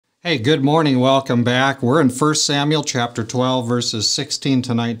Hey, good morning. Welcome back. We're in 1 Samuel chapter 12, verses 16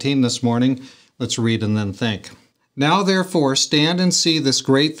 to 19 this morning. Let's read and then think. Now therefore stand and see this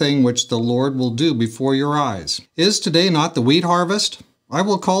great thing which the Lord will do before your eyes. Is today not the wheat harvest? I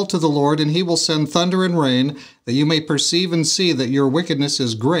will call to the Lord, and he will send thunder and rain, that you may perceive and see that your wickedness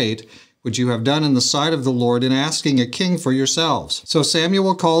is great, which you have done in the sight of the Lord in asking a king for yourselves. So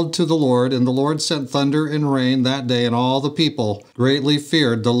Samuel called to the Lord, and the Lord sent thunder and rain that day, and all the people greatly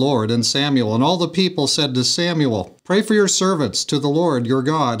feared the Lord and Samuel. And all the people said to Samuel, Pray for your servants to the Lord your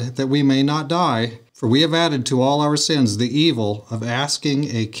God, that we may not die, for we have added to all our sins the evil of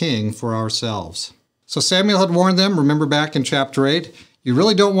asking a king for ourselves. So Samuel had warned them, remember back in chapter 8, you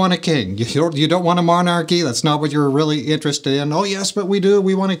really don't want a king. You don't want a monarchy. That's not what you're really interested in. Oh, yes, but we do.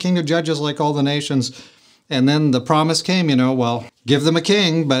 We want a king to judge us like all the nations. And then the promise came, well, give them a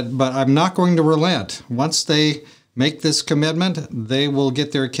king, but I'm not going to relent. Once they make this commitment, they will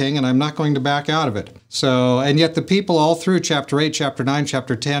get their king, and I'm not going to back out of it. So, and yet the people all through chapter 8, chapter 9,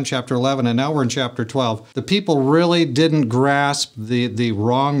 chapter 10, chapter 11, and now we're in chapter 12, the people really didn't grasp the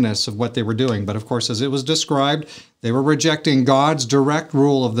wrongness of what they were doing. But of course, as it was described, they were rejecting God's direct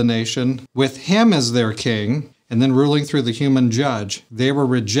rule of the nation with him as their king, and then ruling through the human judge. They were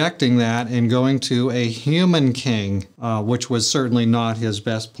rejecting that and going to a human king, which was certainly not his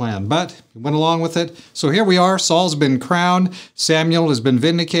best plan. But he went along with it. So here we are. Saul's been crowned. Samuel has been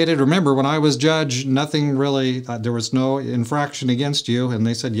vindicated. Remember, when I was judge, nothing really, there was no infraction against you. And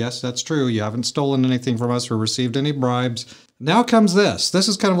they said, yes, that's true. You haven't stolen anything from us or received any bribes. Now comes this. This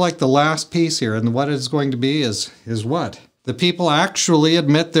is kind of like the last piece here. And what it's going to be is what? The people actually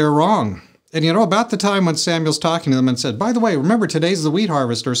admit they're wrong. And about the time when Samuel's talking to them and said, by the way, remember today's the wheat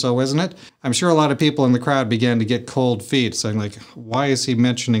harvest or so, isn't it? I'm sure a lot of people in the crowd began to get cold feet, saying like, why is he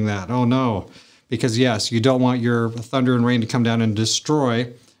mentioning that? Oh no, because yes, you don't want your thunder and rain to come down and destroy,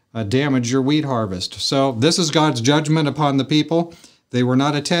 damage your wheat harvest. So this is God's judgment upon the people. They were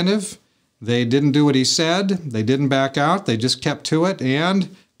not attentive. They didn't do what he said. They didn't back out. They just kept to it.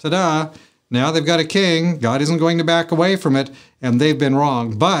 And ta-da! Now they've got a king. God isn't going to back away from it, and they've been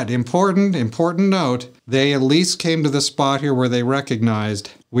wrong. But important note, they at least came to the spot here where they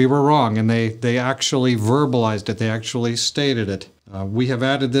recognized we were wrong, and they actually verbalized it. They actually stated it. We have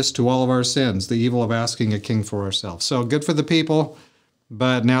added this to all of our sins, the evil of asking a king for ourselves. So good for the people,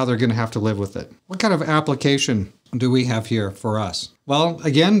 but now they're going to have to live with it. What kind of application do we have here for us? Well,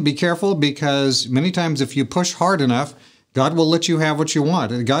 again, be careful, because many times if you push hard enough, God will let you have what you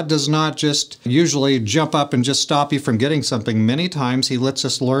want. God does not just usually jump up and just stop you from getting something. Many times he lets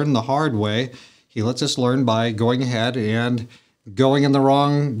us learn the hard way. He lets us learn by going ahead and going in the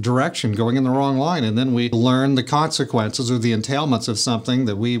wrong direction, going in the wrong line. And then we learn the consequences or the entailments of something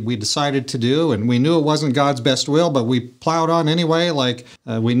that we decided to do. And we knew it wasn't God's best will, but we plowed on anyway, like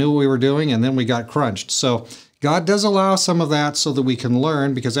we knew what we were doing, and then we got crunched. So God does allow some of that so that we can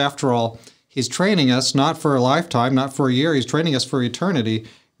learn, because after all, he's training us not for a lifetime, not for a year. He's training us for eternity.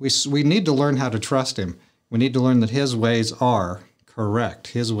 We need to learn how to trust him. We need to learn that his ways are correct.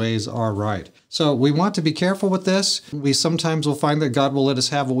 His ways are right. So we want to be careful with this. We sometimes will find that God will let us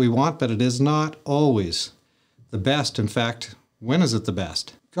have what we want, but it is not always the best. In fact, when is it the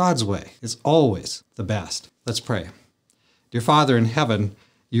best? God's way is always the best. Let's pray. Dear Father in heaven,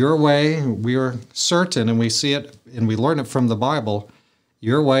 your way, we are certain, and we see it and we learn it from the Bible.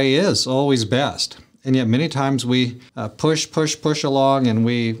 Your way is always best. And yet many times we push along, and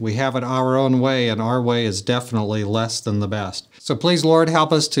we have it our own way, and our way is definitely less than the best. So please, Lord,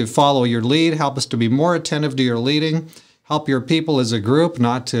 help us to follow your lead. Help us to be more attentive to your leading. Help your people as a group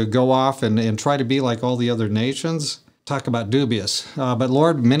not to go off and try to be like all the other nations. Talk about dubious. But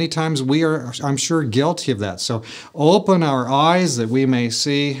Lord, many times we are, I'm sure, guilty of that. So open our eyes that we may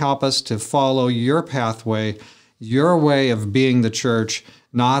see. Help us to follow your pathway, your way of being the church,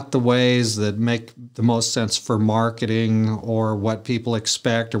 not the ways that make the most sense for marketing or what people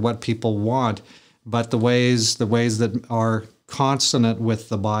expect or what people want, but the ways that are consonant with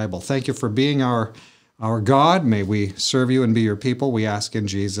the Bible. Thank you for being our God. May we serve you and be your people. We ask in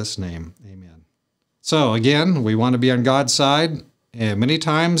Jesus' name. Amen. So again, we want to be on God's side, and many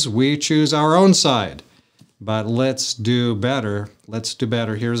times we choose our own side. But let's do better. Let's do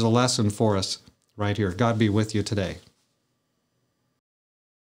better. Here's a lesson for us right here. God be with you today.